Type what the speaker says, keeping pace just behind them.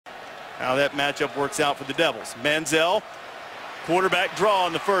How that matchup works out for the Devils. Manziel, quarterback draw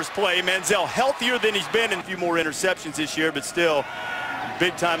on the first play. Manziel healthier than he's been in a few more interceptions this year, but still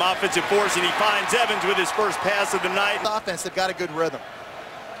big-time offensive force, and he finds Evans with his first pass of the night. Offense, they've got a good rhythm.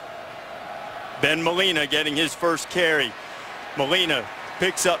 Ben Molina getting his first carry. Molina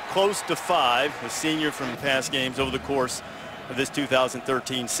picks up close to 5, a senior from past games over the course of this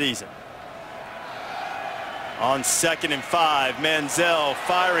 2013 season. On 2nd and 5, Manziel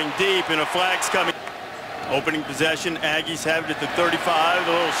firing deep, and a flag's coming. Opening possession, Aggies have it at the 35,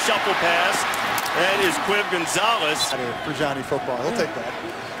 the little shuffle pass. That is Quiv Gonzalez. For Johnny football, he'll take that.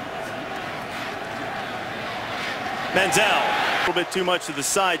 Manziel, a little bit too much to the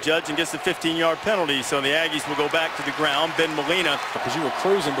side, Judge, and gets the 15-yard penalty, so the Aggies will go back to the ground. Ben Molina. Because you were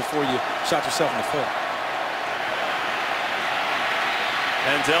cruising before you shot yourself in the foot.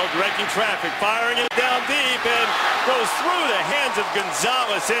 Manziel directing traffic, firing it down deep, and goes through the hands of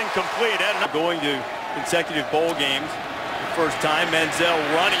Gonzalez, incomplete. Going to consecutive bowl games the first time. Manziel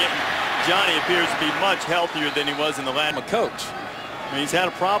running it. Johnny appears to be much healthier than he was in the last. I'm a coach. I mean, he's had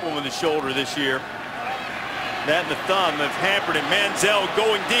a problem with his shoulder this year. That and the thumb have hampered him. Manziel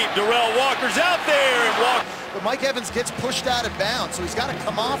going deep. Darrell Walker's out there and walk. But Mike Evans gets pushed out of bounds, so he's got to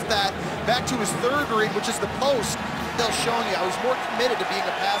come off that back to his third read, which is the post. They'll show you I was more committed to being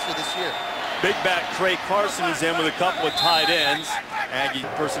a passer this year. Big back Trey Carson is in with a couple of tight ends. Aggie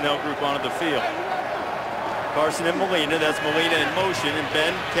personnel group onto the field. Carson and Molina. That's Molina in motion, and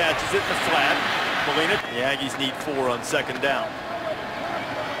Ben catches it in the flat. Molina. The Aggies need 4 on 2nd down.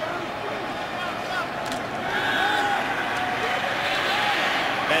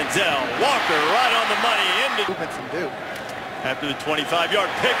 Manziel, Walker right on the money into movement from Duke. After the 25-yard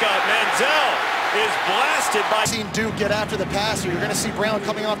pickup, Manziel is blasted by. Seen Duke get after the passer. You're going to see Brown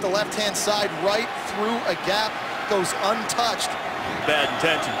coming off the left-hand side right through a gap, goes untouched. Bad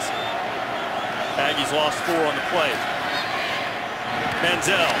intentions. Aggies lost 4 on the play.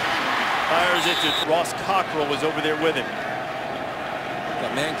 Manziel fires it to Ross Cockrell was over there with him.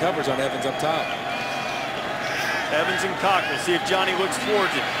 Got man coverage on Evans up top. Evans and Cockrell, see if Johnny looks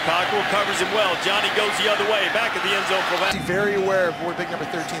towards it. Cockrell covers him well. Johnny goes the other way, back at the end zone for that. He's very aware of where big number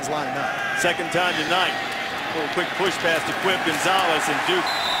 13 is lining up. Second time tonight. A little quick push pass to Quiv Gonzalez, and Duke.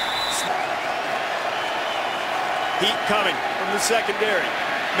 Heat coming from the secondary.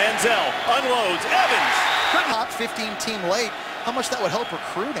 Manziel unloads. Evans. Top 15 team late. How much that would help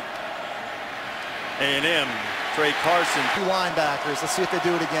recruiting. A&M, Trey Carson. 2 linebackers. Let's see if they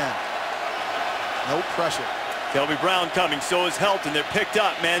do it again. No pressure. Kelby Brown coming, so is Helton. They're picked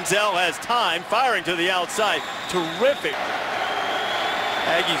up. Manziel has time, firing to the outside. Terrific.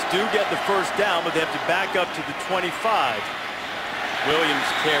 Aggies do get the first down, but they have to back up to the 25. Williams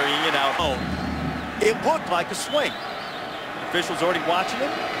carrying it out home. It looked like a swing. Officials already watching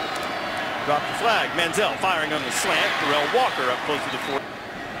it. Drop the flag. Manziel firing on the slant. Darrell Walker up close to the 4.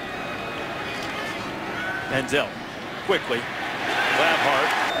 Manziel quickly.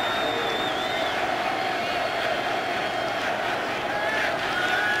 Labhart.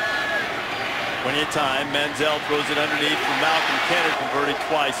 Plenty of time. Manziel throws it underneath for Malcolm Kennedy. Converted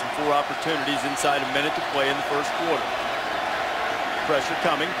twice in 4 opportunities inside a minute to play in the first quarter. Pressure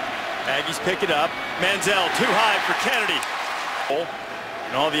coming. Aggies pick it up. Manziel too high for Kennedy.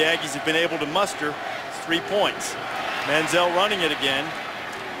 And all the Aggies have been able to muster is 3 points. Manziel running it again.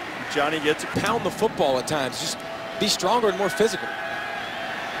 Johnny gets it. Pound the football at times. Just be stronger and more physical.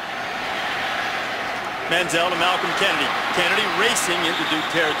 Manziel to Malcolm Kennedy. Kennedy racing into Duke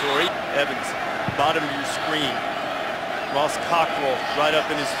territory. Evans, bottom of your screen. Ross Cockrell right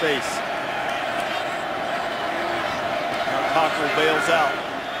up in his face. Now Cockrell bails out.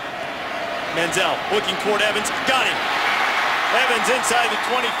 Manziel looking toward Evans. Got him. Evans inside the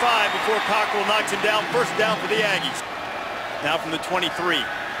 25 before Cockrell knocks him down. First down for the Aggies. Now from the 23.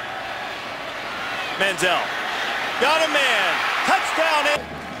 Manziel. Got a man. Touchdown.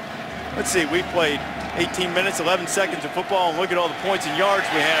 Let's see, we played 18 minutes, 11 seconds of football, and look at all the points and yards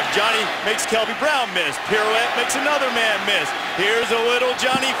we have. Johnny makes Kelby Brown miss. Pirouette makes another man miss. Here's a little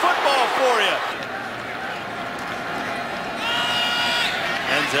Johnny football for you.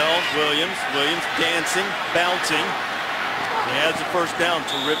 Manziel, Williams dancing, bouncing. He has the first down.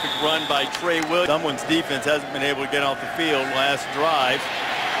 Terrific run by Trey Williams. Someone's defense hasn't been able to get off the field last drive.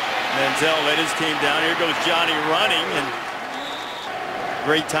 Manziel led his team down. Here goes Johnny running, and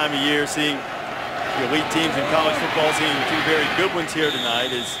great time of year seeing the elite teams in college football, seeing 2 very good ones here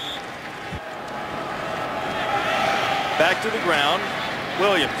tonight. Is back to the ground.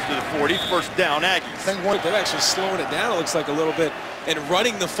 Williams to the 40, first down, Aggies. They're actually slowing it down, it looks like, a little bit, and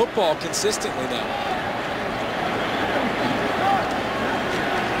running the football consistently now.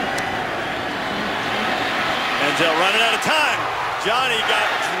 Manziel running out of time. Johnny got...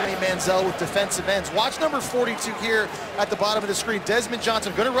 Manziel with defensive ends. Watch number 42 here at the bottom of the screen. Desmond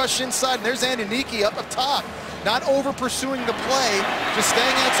Johnson going to rush inside, and there's Andy Niki up top. Not over pursuing the play, just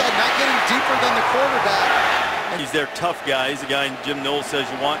staying outside, not getting deeper than the quarterback. He's their tough guy. He's a guy Jim Knowles says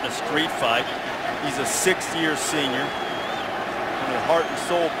you want in a street fight. He's a sixth-year senior. One of the heart and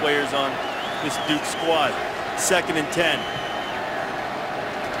soul players on this Duke squad. 2nd and 10.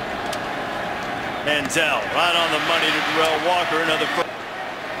 Manziel right on the money to Darrell Walker. Another first.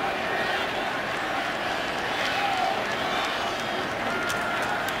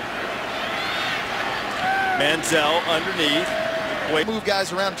 Manziel underneath. Move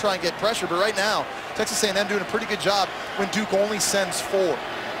guys around and try and get pressure, but right now Texas A&M doing a pretty good job when Duke only sends 4.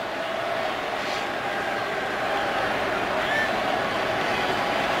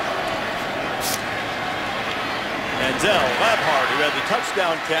 Manziel, Labhart, who had the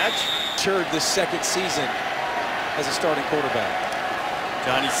touchdown catch. Matured this second season as a starting quarterback.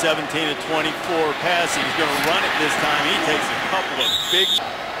 Johnny 17 of 24 passing. He's going to run it this time. He takes a couple of big...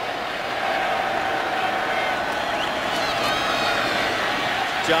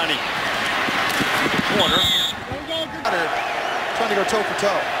 Johnny, corner. Trying to go toe for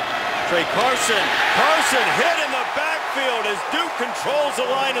toe. Trey Carson. Carson hit in the backfield as Duke controls the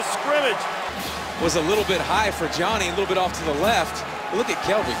line of scrimmage. Was a little bit high for Johnny, a little bit off to the left. But look at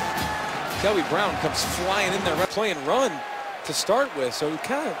Kelby. Kelby Brown comes flying in there, playing run to start with, so it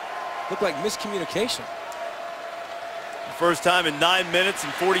kind of looked like miscommunication. First time in 9 minutes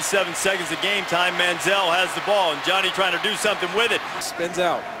and 47 seconds of game time, Manziel has the ball, and Johnny trying to do something with it. Spins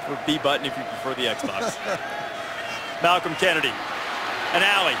out. Or B button if you prefer the Xbox. Malcolm Kennedy. An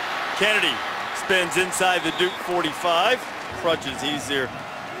alley. Kennedy spins inside the Duke 45. Crutches, he's their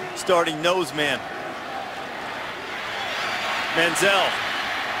starting nose man. Manziel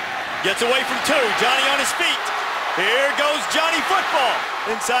gets away from 2. Johnny on his feet. Here goes Johnny football.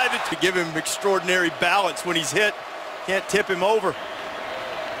 Inside to give him extraordinary balance when he's hit. Can't tip him over.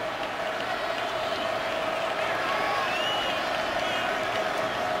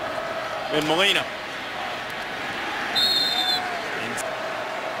 And Molina.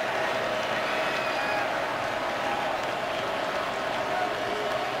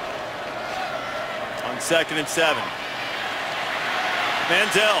 On 2nd and 7.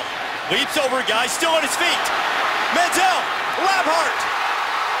 Manziel leaps over a guy, still on his feet. Manziel, Labhart.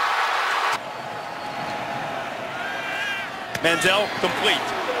 Manziel complete.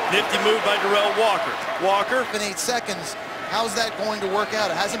 Nifty move by Darrell Walker. Walker. In 8 seconds, how's that going to work out?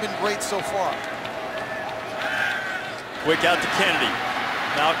 It hasn't been great so far. Quick out to Kennedy.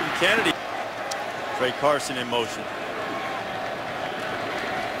 Malcolm Kennedy. Trey Carson in motion.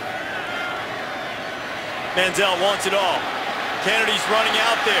 Manziel wants it all. Kennedy's running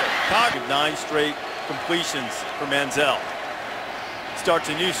out there. 9 straight completions for Manziel. Starts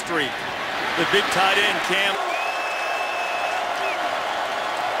a new streak. The big tight end, Cam.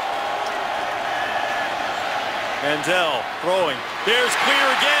 Manziel throwing. There's clear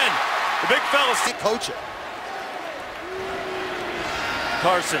again. The big fella. Coach it.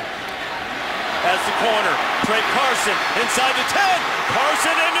 Carson has the corner. Trey Carson inside the 10.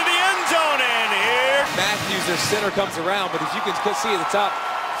 Carson into the end zone, and here Matthews, their center, comes around, but if you can see at the top,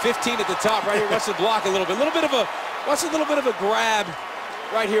 15 at the top right here. Watch the block a little bit. Watch a little bit of a grab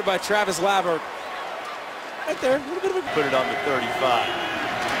right here by Travis Labhart. Right there. A little bit of a... Put it on the 35.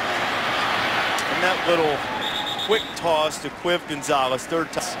 And that little quick toss to Quiv Gonzalez,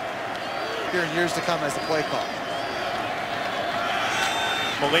 3rd time. Here in years to come as the play call.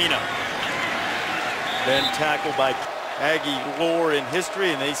 Molina. Then tackled by Aggie lore in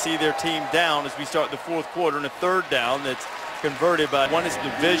history, and they see their team down as we start the 4th quarter, and a 3rd down that's converted by one is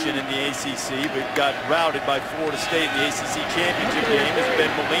division in the ACC, but got routed by Florida State in the ACC championship game as Ben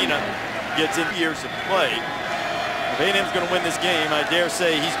Molina gets in years of play. If A&M's going to win this game, I dare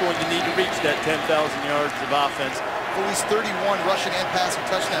say he's going to need to reach that 10,000 yards of offense. At least 31 rushing and passing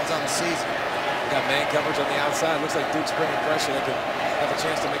touchdowns on the season. Got man coverage on the outside. Looks like Duke's bringing pressure. They could have a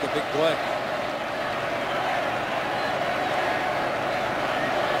chance to make a big play.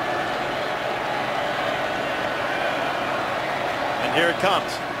 And here it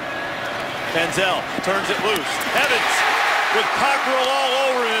comes. Manziel turns it loose. Evans with Cockrell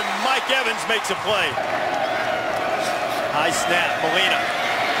all over him. Mike Evans makes a play. High snap, Molina.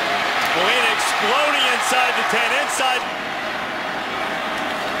 Molina exploding inside the 10, inside.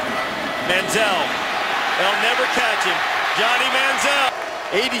 Manziel, they'll never catch him. Johnny Manziel,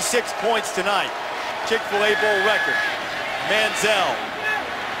 86 points tonight. Chick-fil-A Bowl record. Manziel,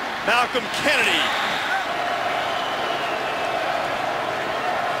 Malcolm Kennedy.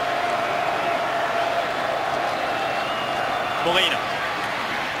 Molina.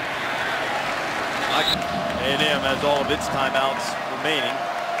 A&M has all of its timeouts remaining.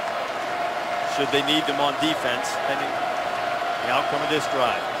 Should they need them on defense, depending on the outcome of this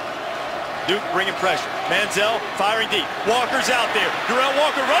drive. Duke bringing pressure. Manziel firing deep. Walker's out there. Darrell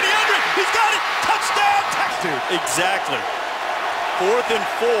Walker running under it. He's got it. Touchdown, Texas. Exactly. 4th and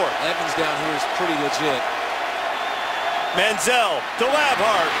 4. Evans down here is pretty legit. Manziel to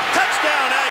Labhart. Touchdown, Aggies.